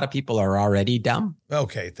think a lot of people are already dumb.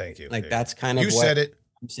 Okay, thank you. That's kind of what said it.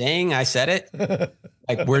 I'm saying. I said it.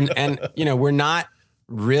 We're not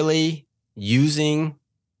really using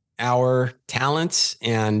our talents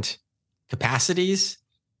and capacities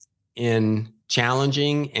in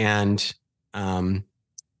challenging and,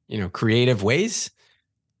 creative ways.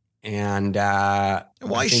 And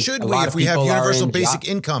why should we if we have universal basic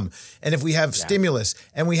income and if we have stimulus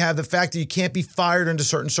and we have the fact that you can't be fired under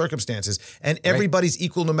certain circumstances and everybody's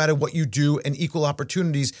equal no matter what you do and equal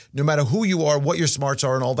opportunities no matter who you are, what your smarts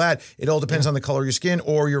are and all that. It all depends on the color of your skin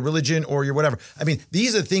or your religion or your whatever. I mean,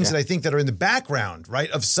 these are things that I think that are in the background,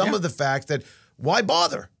 right, of some of the fact that why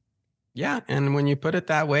bother? Yeah, and when you put it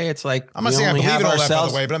that way, it's like I'm not saying I believe in all that, by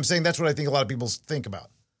the way, but I'm saying that's what I think a lot of people think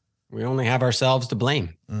about. We only have ourselves to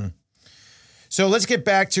blame. So let's get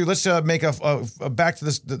back to make back to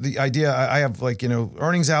this the idea. I have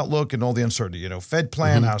earnings outlook and all the uncertainty. Fed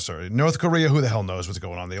plan, North Korea, who the hell knows what's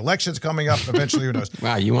going on? The election's coming up. Eventually, who knows?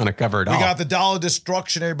 Wow, you want to cover it all? We got the dollar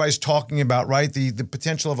destruction. Everybody's talking about, right? The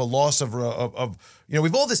potential of a loss of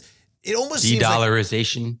we've all this. It almost de-dollarization.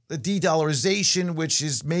 Seems like the de-dollarization, which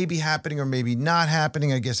is maybe happening or maybe not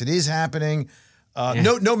happening. I guess it is happening.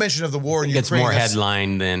 No mention of the war in Ukraine. It's more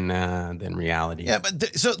headline than reality. Yeah,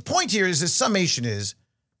 but so the point here is the summation is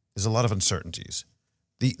there's a lot of uncertainties.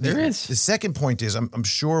 There is. The second point is I'm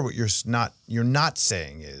sure what you're not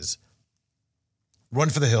saying is run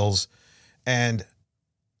for the hills and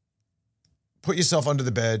put yourself under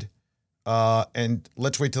the bed and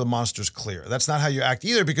let's wait till the monster's clear. That's not how you act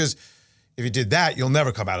either, because if you did that, you'll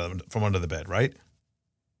never come out of from under the bed, right?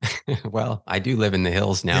 Well, I do live in the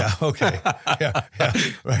hills now. Yeah. Okay. Yeah.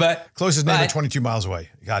 Right. But closest neighbor 22 miles away.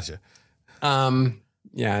 Gotcha.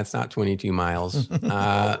 Yeah, it's not 22 miles.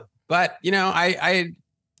 But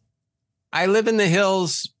I live in the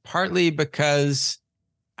hills partly because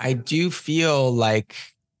I do feel like,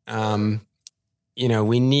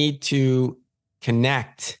 we need to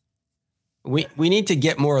connect. We need to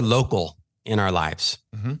get more local in our lives.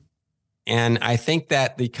 Mm-hmm. And I think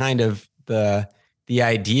that the kind of the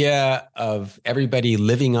idea of everybody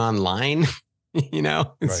living online,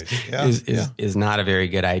 is not a very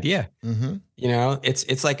good idea. Mm-hmm.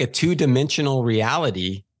 It's like a 2-dimensional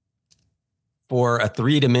reality for a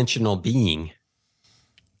 3-dimensional being.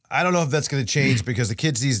 I don't know if that's going to change because the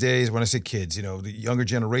kids these days, when I say kids, the younger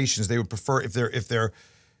generations, they would prefer if they're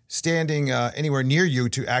standing anywhere near you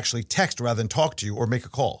to actually text rather than talk to you or make a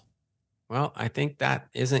call. Well, I think that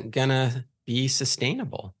isn't going to be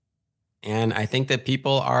sustainable. And I think that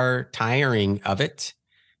people are tiring of it.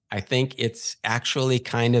 I think it's actually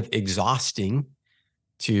kind of exhausting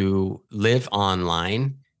to live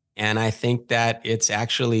online. And I think that it's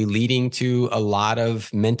actually leading to a lot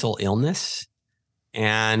of mental illness.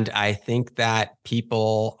 And I think that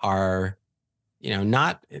people are,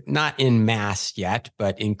 not en masse yet,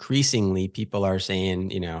 but increasingly people are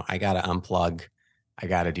saying, I got to unplug. I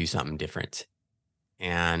got to do something different.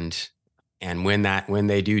 And when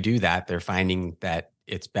they do that, they're finding that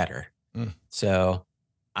it's better. So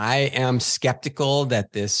I am skeptical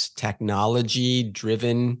that this technology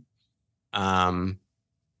driven, ever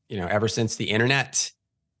since the internet,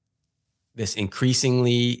 this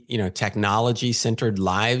increasingly, technology centered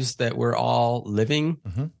lives that we're all living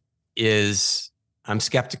I'm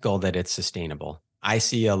skeptical that it's sustainable. I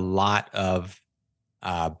see a lot of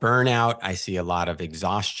burnout. I see a lot of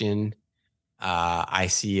exhaustion. I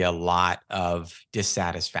see a lot of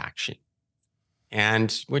dissatisfaction.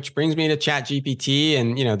 And which brings me to ChatGPT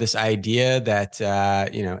and, this idea that,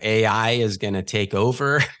 AI is going to take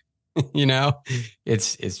over,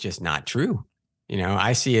 it's just not true.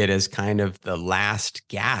 I see it as kind of the last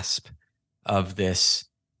gasp of this,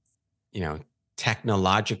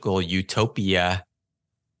 technological utopia,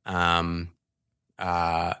 pipe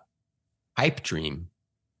dream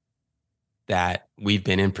that we've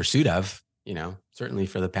been in pursuit of, certainly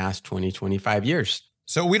for the past 20, 25 years.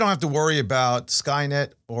 So we don't have to worry about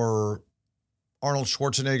Skynet or Arnold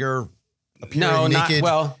Schwarzenegger appearing naked.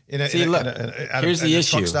 Here's the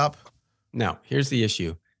issue. Truck stop. No, here's the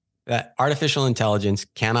issue. That artificial intelligence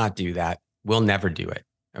cannot do that. We'll never do it.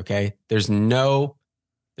 Okay. There's not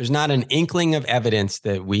an inkling of evidence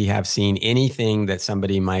that we have seen anything that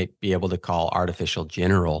somebody might be able to call artificial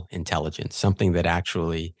general intelligence, something that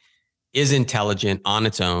actually is intelligent on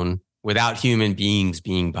its own without human beings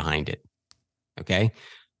being behind it. Okay.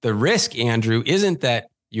 The risk, Andrew, isn't that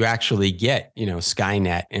you actually get,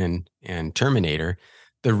 Skynet and Terminator.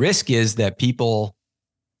 The risk is that people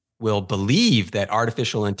will believe that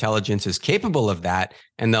artificial intelligence is capable of that,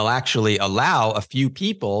 and they'll actually allow a few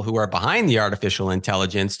people who are behind the artificial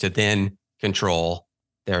intelligence to then control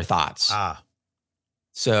their thoughts.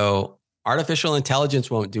 So artificial intelligence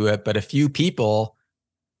won't do it, but a few people,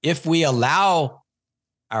 if we allow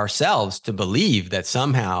ourselves to believe that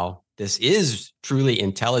somehow this is truly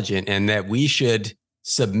intelligent and that we should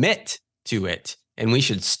submit to it and we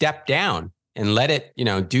should step down and let it,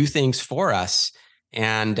 do things for us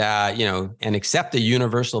and accept a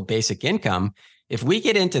universal basic income. If we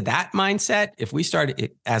get into that mindset, if we start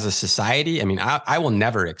it as a society, I will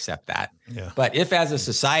never accept that. Yeah. But if as a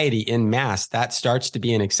society en masse, that starts to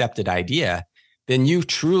be an accepted idea, then you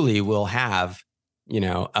truly will have,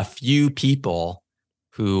 a few people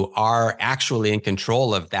who are actually in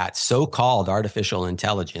control of that so-called artificial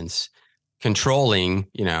intelligence, controlling,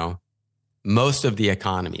 most of the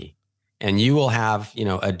economy. And you will have,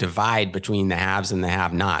 a divide between the haves and the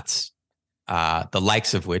have-nots, the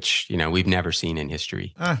likes of which, we've never seen in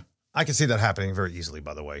history. I can see that happening very easily,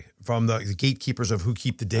 by the way, from the gatekeepers of who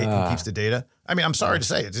keeps the data. I'm sorry to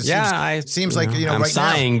say it. It seems like, I'm right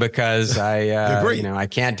sighing now, because I agree. I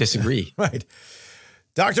can't disagree. Right.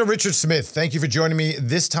 Dr. Richard Smith, thank you for joining me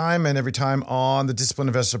this time and every time on the Disciplined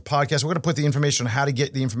Investor podcast. We're going to put the information on how to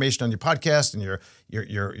get the information on your podcast and your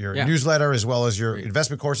newsletter, as well as your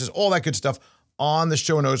investment courses, all that good stuff on the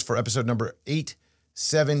show notes for episode number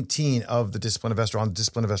 817 of the Disciplined Investor on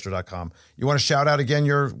disciplinedinvestor.com. You want to shout out again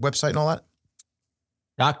your website and all that?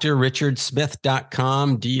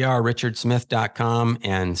 drrichardsmith.com, drrichardsmith.com,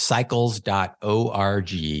 and cycles.org,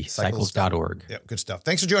 cycles.org. Yeah, good stuff.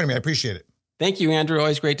 Thanks for joining me. I appreciate it. Thank you, Andrew.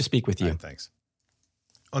 Always great to speak with you. Right, thanks.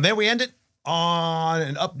 And then we end it on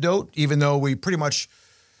an up note, even though we pretty much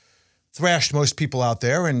thrashed most people out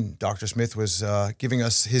there, and Dr. Smith was giving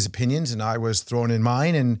us his opinions, and I was throwing in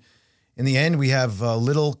mine. And in the end, we have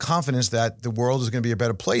little confidence that the world is going to be a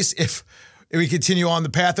better place if we continue on the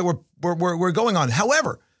path that we're going on.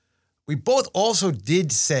 However, we both also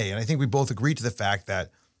did say, and I think we both agreed to the fact that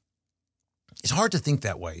it's hard to think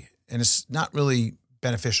that way, and it's not really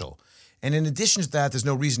beneficial. And in addition to that, there's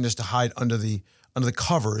no reason just to hide under the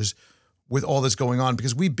covers with all that's going on,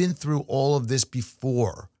 because we've been through all of this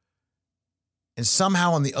before. And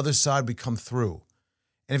somehow on the other side, we come through.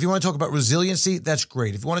 And if you want to talk about resiliency, that's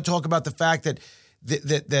great. If you want to talk about the fact that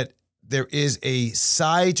there is a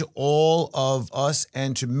side to all of us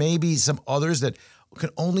and to maybe some others that can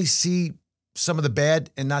only see some of the bad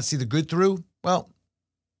and not see the good through, well,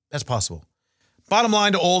 that's possible. Bottom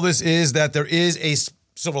line to all this is that there is a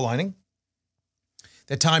silver lining.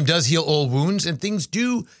 That time does heal all wounds, and things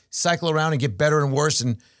do cycle around and get better and worse.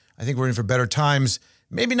 And I think we're in for better times.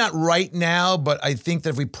 Maybe not right now, but I think that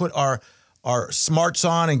if we put our smarts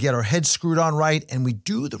on and get our heads screwed on right, and we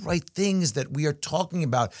do the right things that we are talking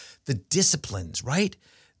about, the disciplines, right?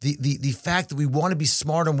 The fact that we want to be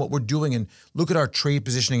smart on what we're doing and look at our trade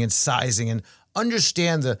positioning and sizing and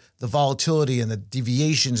understand the volatility and the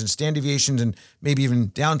deviations and standard deviations and maybe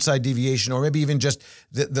even downside deviation, or maybe even just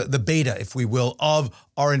the beta, if we will, of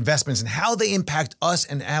our investments and how they impact us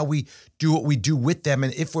and how we do what we do with them,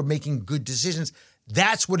 and if we're making good decisions.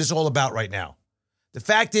 That's what it's all about right now. The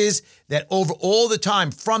fact is that over all the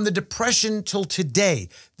time, from the Depression till today,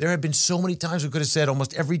 there have been so many times we could have said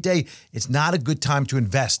almost every day, it's not a good time to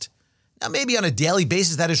invest. Now, maybe on a daily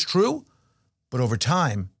basis that is true, but over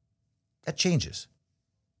time, that changes.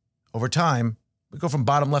 Over time, we go from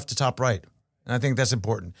bottom left to top right. And I think that's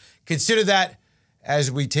important. Consider that as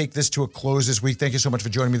we take this to a close this week. Thank you so much for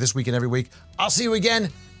joining me this week and every week. I'll see you again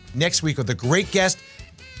next week with a great guest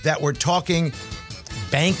that we're talking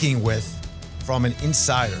banking with from an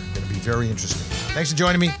insider. Going to be very interesting. Thanks for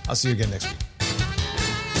joining me. I'll see you again next week.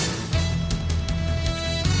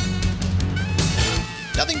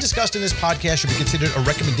 Nothing discussed in this podcast should be considered a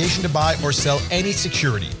recommendation to buy or sell any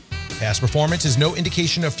security. Past performance is no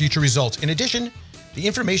indication of future results. In addition, the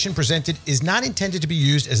information presented is not intended to be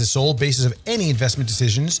used as the sole basis of any investment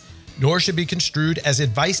decisions, nor should be construed as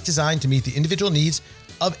advice designed to meet the individual needs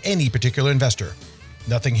of any particular investor.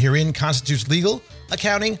 Nothing herein constitutes legal,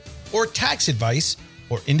 accounting, or tax advice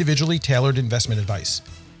or individually tailored investment advice.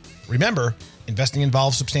 Remember, investing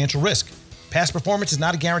involves substantial risk. Past performance is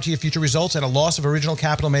not a guarantee of future results, and a loss of original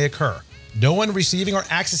capital may occur. No one receiving or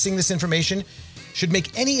accessing this information should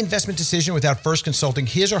make any investment decision without first consulting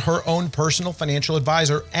his or her own personal financial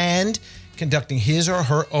advisor and conducting his or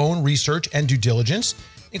her own research and due diligence,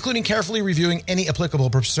 including carefully reviewing any applicable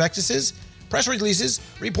prospectuses, press releases,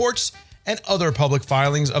 reports, and other public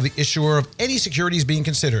filings of the issuer of any securities being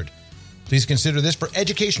considered. Please consider this for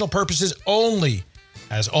educational purposes only.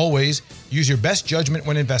 As always, use your best judgment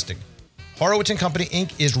when investing. Horowitz & Company,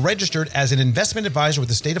 Inc. is registered as an investment advisor with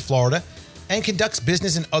the state of Florida and conducts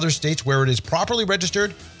business in other states where it is properly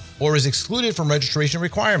registered or is excluded from registration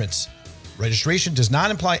requirements. Registration does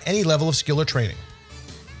not imply any level of skill or training.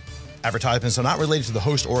 Advertisements are not related to the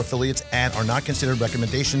host or affiliates and are not considered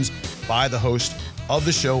recommendations by the host of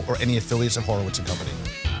the show or any affiliates of Horowitz & Company.